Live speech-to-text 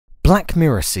Black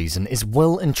Mirror season is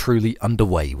well and truly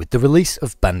underway with the release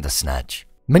of Bandersnatch.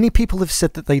 Many people have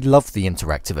said that they loved the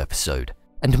interactive episode,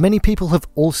 and many people have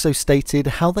also stated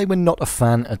how they were not a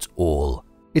fan at all.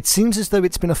 It seems as though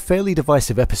it's been a fairly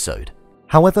divisive episode.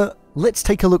 However, let's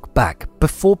take a look back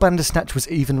before Bandersnatch was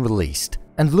even released,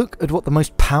 and look at what the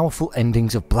most powerful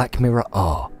endings of Black Mirror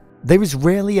are. There is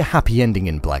rarely a happy ending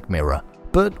in Black Mirror,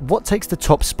 but what takes the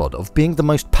top spot of being the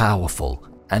most powerful?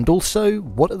 And also,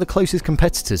 what are the closest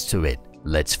competitors to it?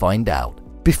 Let's find out.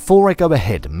 Before I go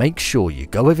ahead, make sure you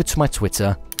go over to my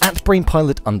Twitter,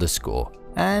 @BrainPilot_,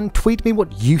 and tweet me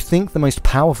what you think the most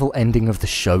powerful ending of the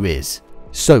show is.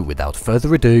 So without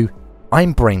further ado,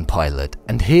 I'm BrainPilot,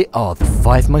 and here are the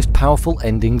 5 most powerful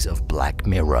endings of Black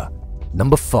Mirror.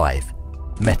 Number 5.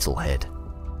 Metalhead.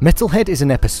 Metalhead is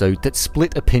an episode that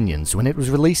split opinions when it was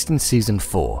released in Season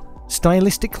 4.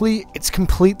 Stylistically, it's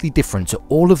completely different to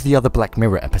all of the other Black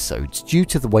Mirror episodes due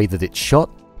to the way that it's shot,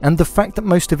 and the fact that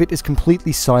most of it is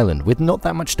completely silent with not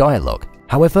that much dialogue.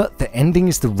 However, the ending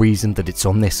is the reason that it's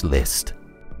on this list.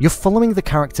 You're following the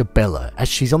character Bella as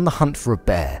she's on the hunt for a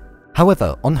bear.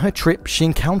 However, on her trip, she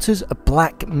encounters a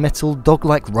black metal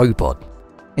dog-like robot.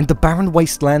 In the barren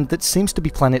wasteland that seems to be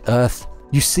planet Earth,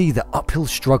 you see the uphill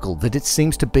struggle that it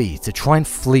seems to be to try and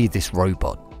flee this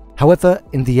robot. However,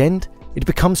 in the end, it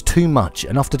becomes too much,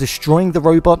 and after destroying the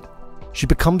robot, she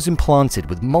becomes implanted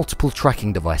with multiple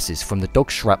tracking devices from the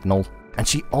dog's shrapnel, and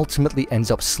she ultimately ends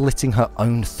up slitting her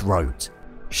own throat.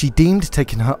 She deemed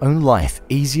taking her own life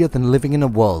easier than living in a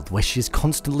world where she is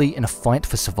constantly in a fight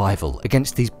for survival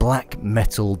against these black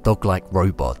metal dog-like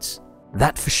robots.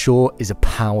 That for sure is a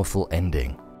powerful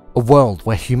ending. A world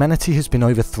where humanity has been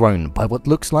overthrown by what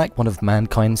looks like one of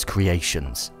mankind's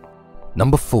creations.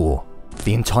 Number 4.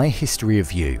 The Entire History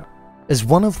of You. As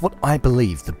one of what I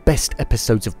believe the best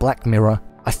episodes of Black Mirror,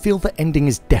 I feel the ending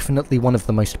is definitely one of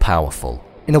the most powerful.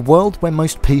 In a world where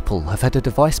most people have had a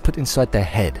device put inside their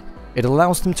head, it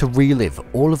allows them to relive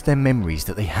all of their memories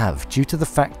that they have due to the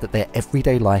fact that their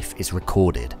everyday life is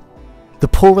recorded. The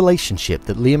poor relationship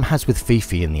that Liam has with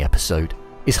Fifi in the episode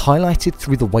is highlighted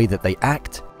through the way that they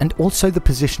act and also the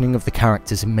positioning of the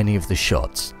characters in many of the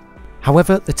shots.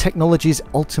 However, the technology is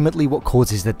ultimately what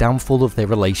causes the downfall of their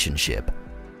relationship.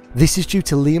 This is due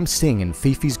to Liam seeing in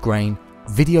Fifi's brain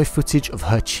video footage of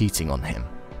her cheating on him.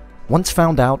 Once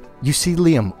found out, you see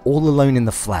Liam all alone in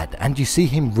the flat and you see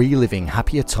him reliving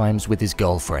happier times with his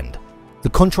girlfriend. The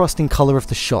contrasting colour of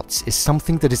the shots is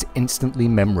something that is instantly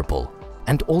memorable,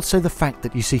 and also the fact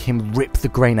that you see him rip the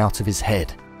grain out of his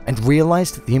head and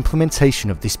realise that the implementation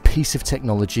of this piece of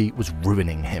technology was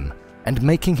ruining him and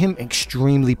making him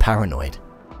extremely paranoid.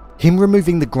 Him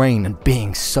removing the grain and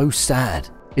being so sad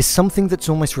is something that's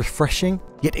almost refreshing,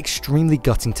 yet extremely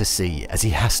gutting to see as he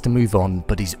has to move on,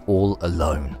 but he's all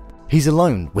alone. He's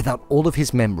alone without all of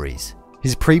his memories.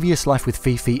 His previous life with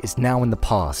Fifi is now in the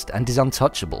past and is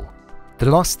untouchable.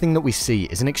 The last thing that we see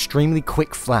is an extremely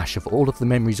quick flash of all of the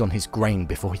memories on his grain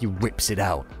before he rips it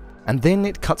out, and then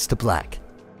it cuts to black.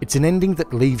 It's an ending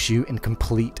that leaves you in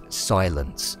complete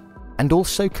silence, and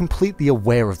also completely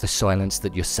aware of the silence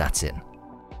that you're sat in.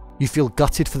 You feel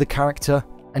gutted for the character,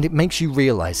 and it makes you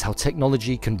realise how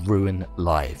technology can ruin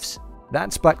lives.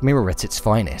 That's Black Mirror at its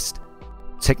finest.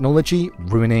 Technology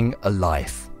ruining a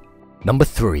life. Number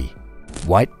 3.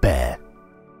 White Bear.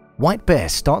 White Bear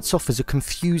starts off as a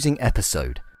confusing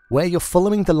episode, where you're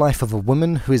following the life of a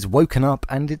woman who is woken up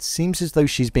and it seems as though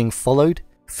she's being followed,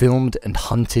 filmed and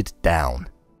hunted down.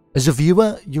 As a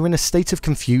viewer, you're in a state of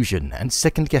confusion and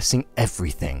second-guessing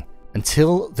everything,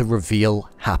 until the reveal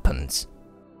happens.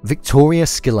 Victoria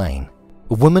Skillane,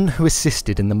 a woman who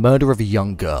assisted in the murder of a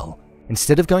young girl.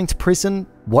 Instead of going to prison,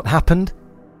 what happened?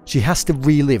 She has to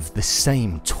relive the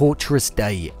same torturous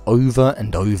day over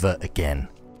and over again.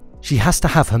 She has to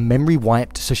have her memory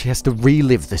wiped, so she has to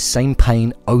relive the same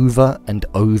pain over and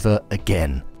over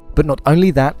again. But not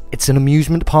only that, it's an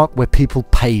amusement park where people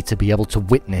pay to be able to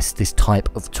witness this type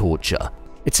of torture.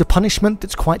 It's a punishment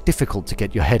that's quite difficult to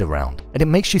get your head around, and it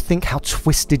makes you think how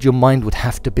twisted your mind would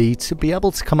have to be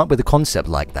able to come up with a concept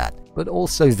like that, but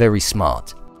also very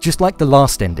smart. Just like the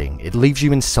last ending, it leaves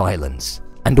you in silence.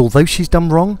 And although she's done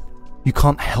wrong, you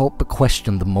can't help but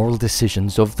question the moral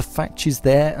decisions of the fact she's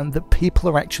there and that people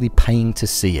are actually paying to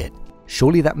see it.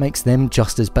 Surely that makes them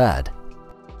just as bad.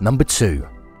 Number 2.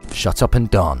 Shut Up and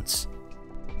Dance.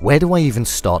 Where do I even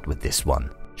start with this one?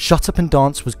 Shut Up and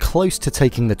Dance was close to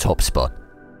taking the top spot,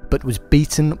 but was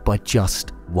beaten by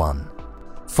just one.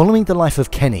 Following the life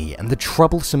of Kenny and the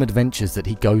troublesome adventures that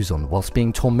he goes on whilst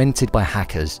being tormented by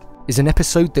hackers is an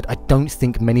episode that I don't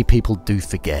think many people do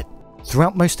forget.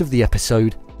 Throughout most of the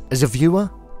episode, as a viewer,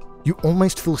 You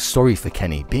almost feel sorry for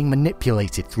Kenny being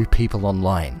manipulated through people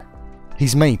online.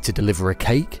 He's made to deliver a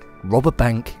cake, rob a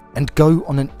bank, and go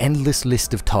on an endless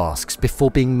list of tasks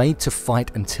before being made to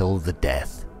fight until the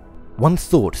death. One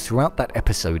thought throughout that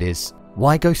episode is,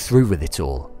 why go through with it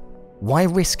all? Why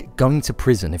risk going to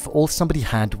prison if all somebody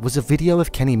had was a video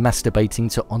of Kenny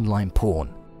masturbating to online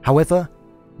porn? However,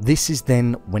 this is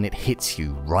then when it hits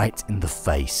you right in the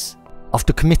face.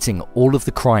 After committing all of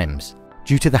the crimes,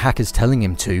 due to the hackers telling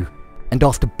him to, and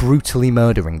after brutally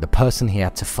murdering the person he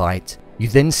had to fight, you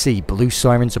then see blue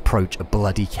sirens approach a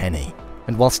bloody Kenny.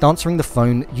 And whilst answering the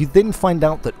phone, you then find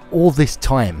out that all this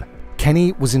time,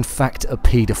 Kenny was in fact a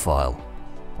paedophile,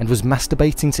 and was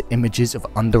masturbating to images of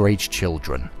underage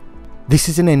children. This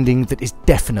is an ending that is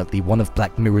definitely one of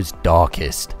Black Mirror's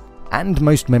darkest, and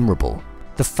most memorable.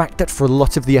 The fact that for a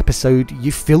lot of the episode,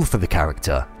 you feel for the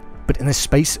character, but in the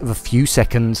space of a few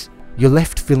seconds, you're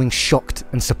left feeling shocked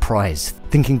and surprised,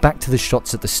 thinking back to the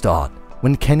shots at the start,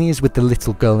 when Kenny is with the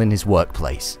little girl in his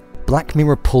workplace. Black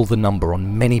Mirror pull the number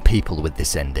on many people with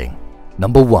this ending.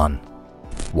 Number 1.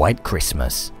 White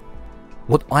Christmas.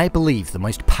 What I believe the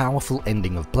most powerful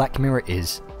ending of Black Mirror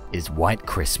is White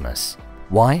Christmas.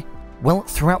 Why? Well,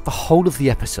 throughout the whole of the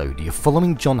episode, you're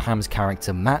following Jon Hamm's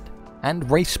character Matt and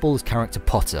Rafe Spall's character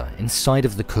Potter inside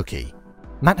of the cookie.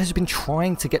 Matt has been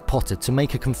trying to get Potter to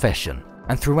make a confession,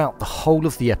 and throughout the whole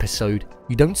of the episode,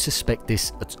 you don't suspect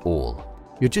this at all.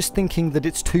 You're just thinking that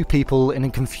it's two people in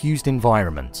a confused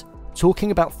environment,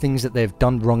 talking about things that they've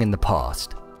done wrong in the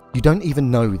past. You don't even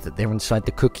know that they're inside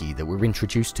the cookie that we're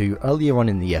introduced to earlier on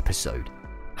in the episode.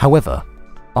 However,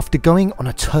 after going on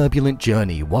a turbulent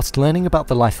journey whilst learning about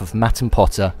the life of Matt and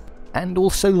Potter, and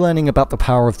also learning about the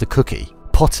power of the cookie,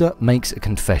 Potter makes a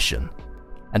confession.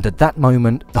 And at that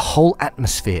moment, the whole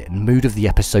atmosphere and mood of the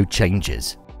episode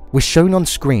changes. We're shown on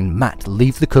screen Matt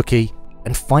leave the cookie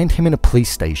and find him in a police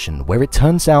station where it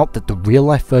turns out that the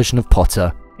real-life version of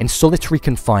Potter in solitary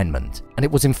confinement, and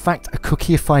it was in fact a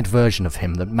cookieified version of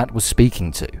him that Matt was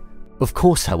speaking to. Of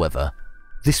course, however,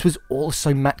 this was all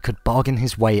so Matt could bargain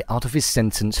his way out of his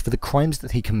sentence for the crimes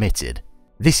that he committed.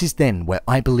 This is then where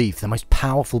I believe the most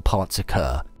powerful parts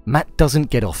occur. Matt doesn't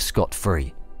get off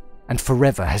scot-free, and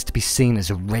forever has to be seen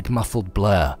as a red muffled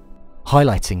blur,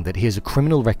 highlighting that he has a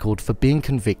criminal record for being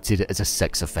convicted as a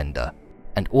sex offender.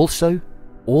 And also,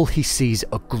 all he sees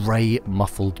are grey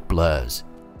muffled blurs.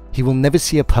 He will never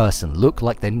see a person look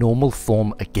like their normal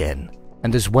form again.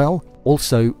 And as well,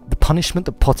 also, the punishment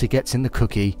that Potter gets in the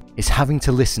cookie is having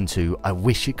to listen to "I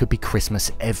Wish It Could Be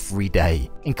Christmas" every day,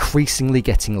 increasingly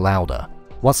getting louder,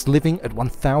 whilst living at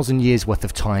 1,000 years worth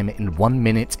of time in 1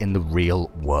 minute in the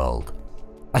real world.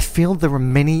 I feel there are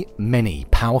many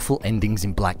powerful endings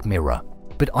in Black Mirror,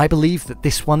 but I believe that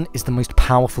this one is the most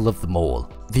powerful of them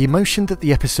all. The emotion that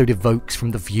the episode evokes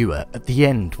from the viewer at the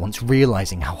end once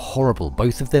realizing how horrible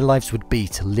both of their lives would be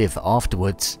to live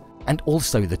afterwards, and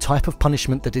also the type of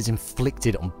punishment that is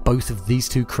inflicted on both of these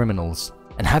two criminals,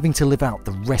 and having to live out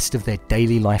the rest of their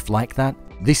daily life like that,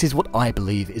 this is what I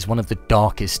believe is one of the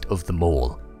darkest of them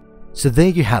all. So there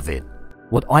you have it,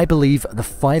 what I believe are the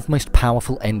 5 most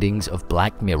powerful endings of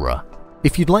Black Mirror.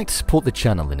 If you'd like to support the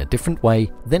channel in a different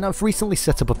way, then I've recently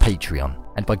set up a Patreon,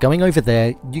 and by going over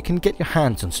there, you can get your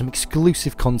hands on some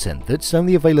exclusive content that's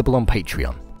only available on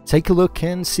Patreon. Take a look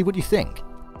and see what you think.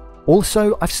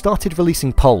 Also, I've started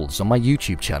releasing polls on my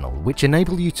YouTube channel which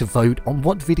enable you to vote on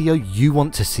what video you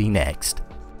want to see next.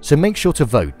 So make sure to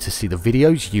vote to see the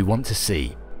videos you want to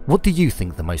see. What do you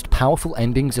think the most powerful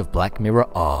endings of Black Mirror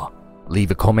are?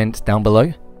 Leave a comment down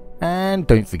below, and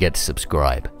don't forget to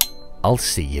subscribe. I'll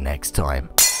see you next time.